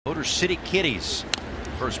Motor City Kitties.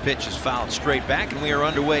 First pitch is fouled straight back, and we are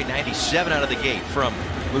underway. 97 out of the gate from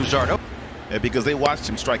Luzardo. Because they watched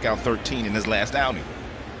him strike out 13 in his last outing.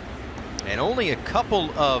 And only a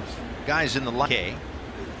couple of guys in the line.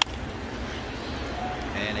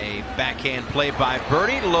 And a backhand play by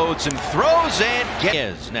Birdie. Loads and throws and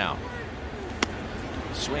gets now.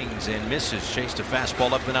 Swings and misses. Chased a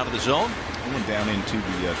fastball up and out of the zone. Going down into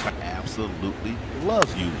the absolutely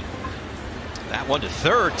loves you. That one to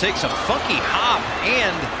third, takes a funky hop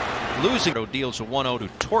and losing. Deals a 1-0 to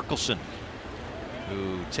Torkelson,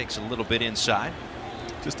 who takes a little bit inside.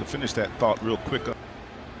 Just to finish that thought real quick.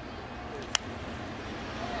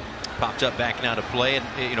 Popped up back now to play,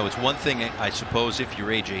 and you know it's one thing I suppose if you're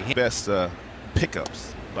AJ. Best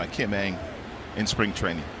pickups by Kim Ang in spring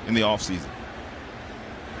training in the offseason.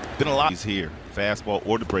 Been a lot. He's here, fastball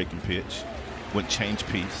or the breaking pitch. Went change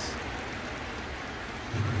piece.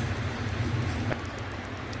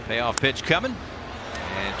 Payoff pitch coming,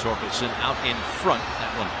 and Torkelson out in front.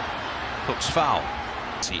 That one hooks foul.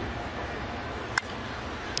 See.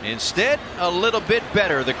 Instead, a little bit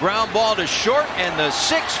better. The ground ball to short, and the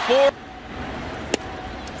 6-4.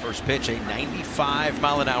 First pitch, a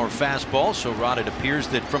 95-mile-an-hour fastball. So Rod, it appears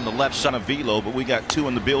that from the left side of velo, but we got two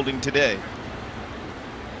in the building today.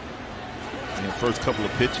 And the first couple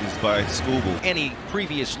of pitches by Skubal. Any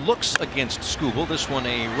previous looks against Skubal? This one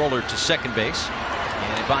a roller to second base.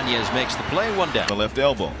 And Ibanez makes the play, one down. The left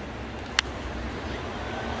elbow.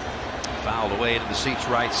 Fouled away to the seats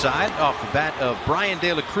right side off the bat of Brian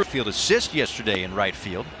De La Cruz. Field assist yesterday in right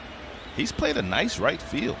field. He's played a nice right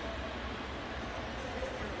field.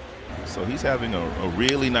 So he's having a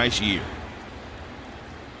really nice year.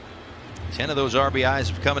 10 of those RBIs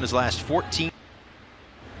have come in his last 14.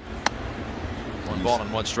 One ball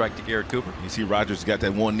and one strike to Garrett Cooper. You see Rogers got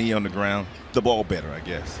that one knee on the ground. The ball better, I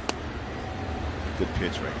guess. Good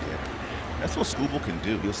pitch right there. That's what Skubal can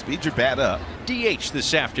do. He'll speed your bat up. DH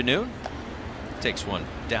this afternoon. Takes one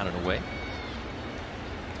down and away.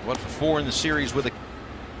 1 for 4 in the series with a.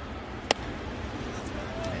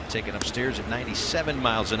 And taken upstairs at 97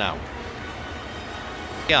 miles an hour.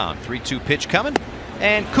 On 3-2 pitch coming.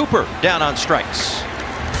 And Cooper down on strikes.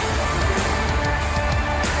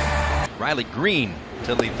 Riley Green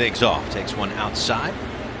to lead things off. Takes one outside.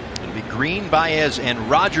 It'll be Green, Baez, and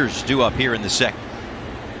Rogers due up here in the second.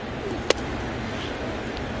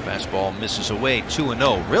 Fastball misses away,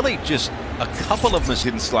 2-0. Really just a couple of them.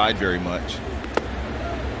 Didn't slide very much.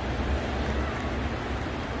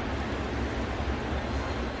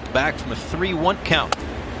 Back from a 3-1 count.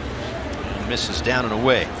 And misses down and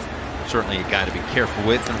away. Certainly a guy to be careful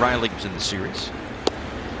with, and Riley's in the series.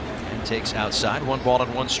 And takes outside, 1 ball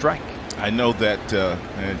and 1 strike. I know that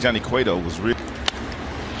Johnny Cueto was real.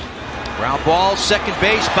 Ground ball, second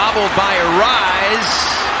base, bobbled by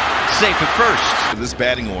Arise. Safe at first. This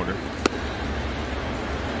batting order.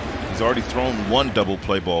 He's already thrown 1 double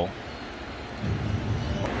play ball.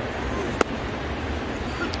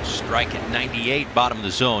 Strike at 98, bottom of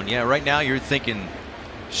the zone. Yeah, right now you're thinking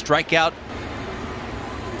strikeout.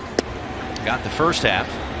 Got the first half.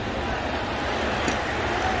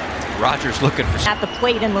 Rogers looking for at the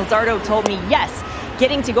plate, and Luzardo told me yes,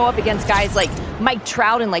 getting to go up against guys like Mike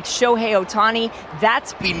Trout and like Shohei Ohtani,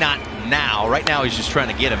 that's not now. Right now he's just trying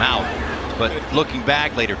to get him out. But looking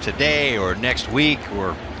back later today or next week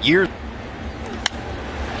or years.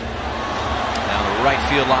 Down the right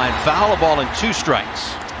field line, foul, a ball and 2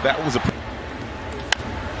 strikes. That was a.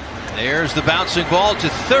 There's the bouncing ball to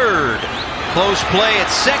third. Close play at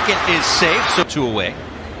second is safe, so 2 away.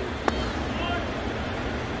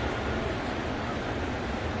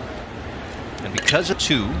 And because of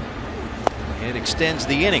 2, it extends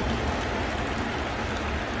the inning.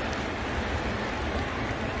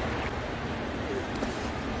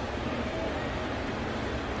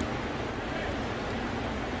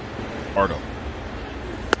 Ardo.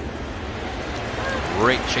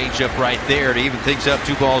 Great changeup right there to even things up.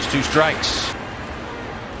 2 balls, 2 strikes.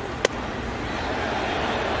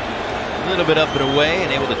 A little bit up and away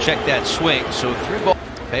and able to check that swing. So 3 ball.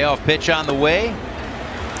 Payoff pitch on the way.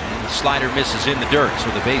 And the slider misses in the dirt. So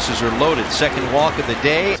the bases are loaded. Second walk of the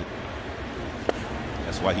day.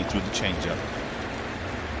 That's why he threw the changeup.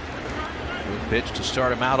 Good pitch to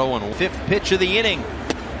start him out 0-1. 5th pitch of the inning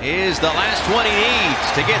is the last one he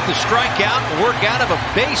needs to get the strikeout and work out of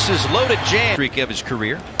a bases loaded jam. Streak of his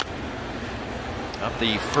career. Up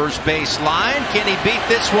the first base line. Can he beat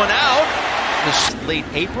this one out? This late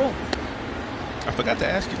April. I forgot to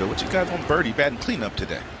ask you though, what you got on Birdie batting cleanup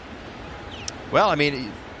today? Well, I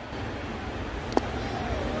mean,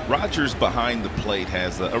 Rogers behind the plate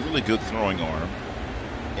has a really good throwing arm.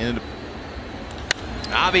 And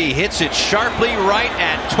Avi hits it sharply right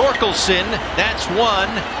at Torkelson. That's one.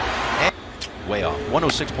 And way off.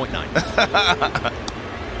 106.9.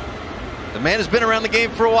 The man has been around the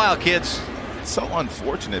game for a while, kids. It's so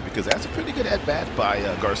unfortunate because that's a pretty good at-bat by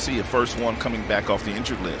Garcia. First one coming back off the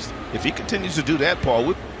injured list. If he continues to do that,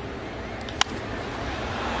 Paul.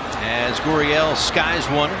 As Gurriel skies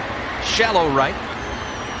one. Shallow right.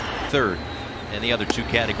 Third in the other two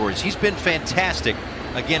categories. He's been fantastic.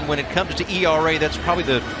 Again, when it comes to ERA, that's probably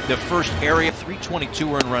the first area.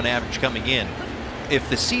 322 earned run average coming in. If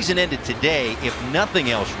the season ended today, if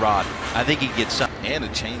nothing else, Rod, I think he'd get some. And a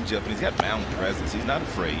changeup, and he's got mound presence. He's not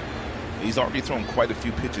afraid. He's already thrown quite a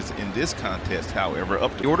few pitches in this contest, however.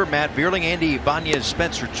 Up the order, Matt Vierling, Andy Ibanez,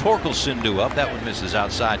 Spencer Torkelson due up. That one misses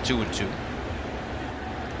outside, 2-2.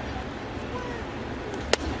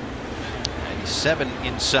 97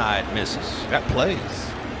 inside, misses. That plays.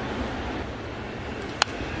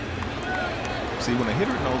 See, when a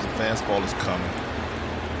hitter knows a fastball is coming,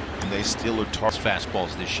 and they still are targeting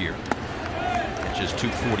fastballs this year. Pitches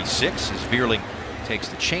 246 as Vierling takes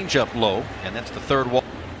the changeup low, and that's the third wall.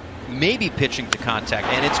 Maybe pitching to contact,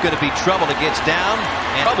 and it's going to be trouble. It gets down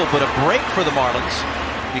and trouble, but a break for the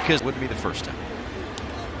Marlins because it wouldn't be the first time.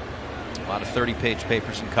 A lot of 30-page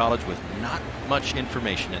papers in college with not much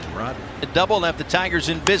information in them, Rod. A double left the Tigers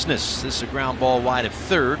in business. This is a ground ball wide of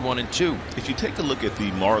third, 1-2. If you take a look at the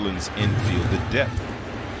Marlins infield, the depth.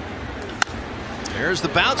 There's the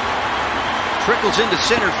bounce. Trickles into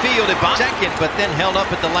center field at second, but then held up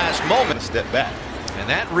at the last moment. A step back. And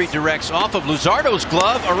that redirects off of Luzardo's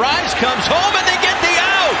glove. Arrives, comes home, and they get the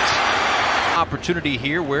out. Opportunity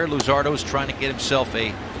here where Luzardo's trying to get himself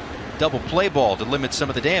a double play ball to limit some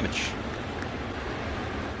of the damage.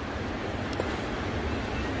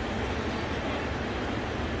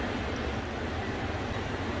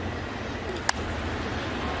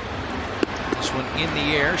 This one in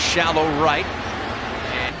the air, shallow right.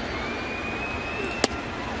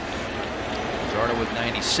 Luzardo with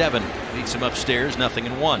 97 leads him upstairs,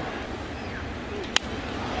 0-1.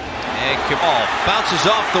 And Cabral bounces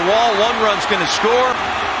off the wall. One run's going to score.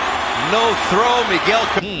 No throw. Miguel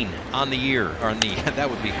Cabrera on the year, or on the that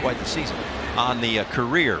would be quite the season on the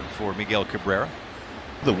career for Miguel Cabrera.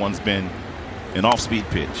 The one's been an off-speed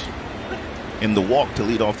pitch. In the walk to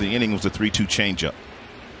lead off the inning was a 3-2 changeup.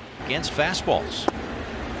 Against fastballs.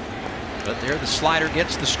 But there the slider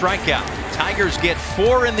gets the strikeout. Tigers get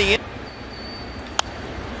 4 in the inning.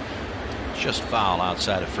 Just foul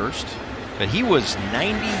outside of first. But he was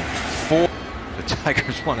 94. The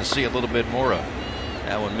Tigers want to see a little bit more of.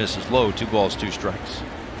 That one misses low. 2 balls, 2 strikes.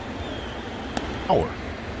 Power.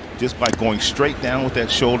 Just by going straight down with that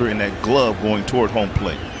shoulder and that glove going toward home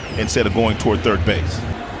plate instead of going toward third base.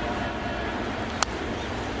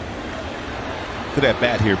 Good at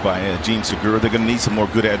bat here by Gene Segura. They're going to need some more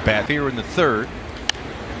good at bat here in the third.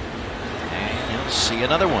 And you'll see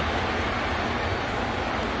another one.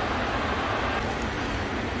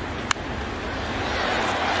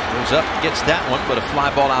 Goes up, gets that one, but a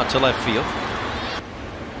fly ball out to left field.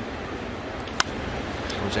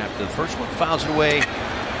 Goes after the first one, fouls it away,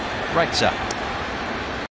 right side.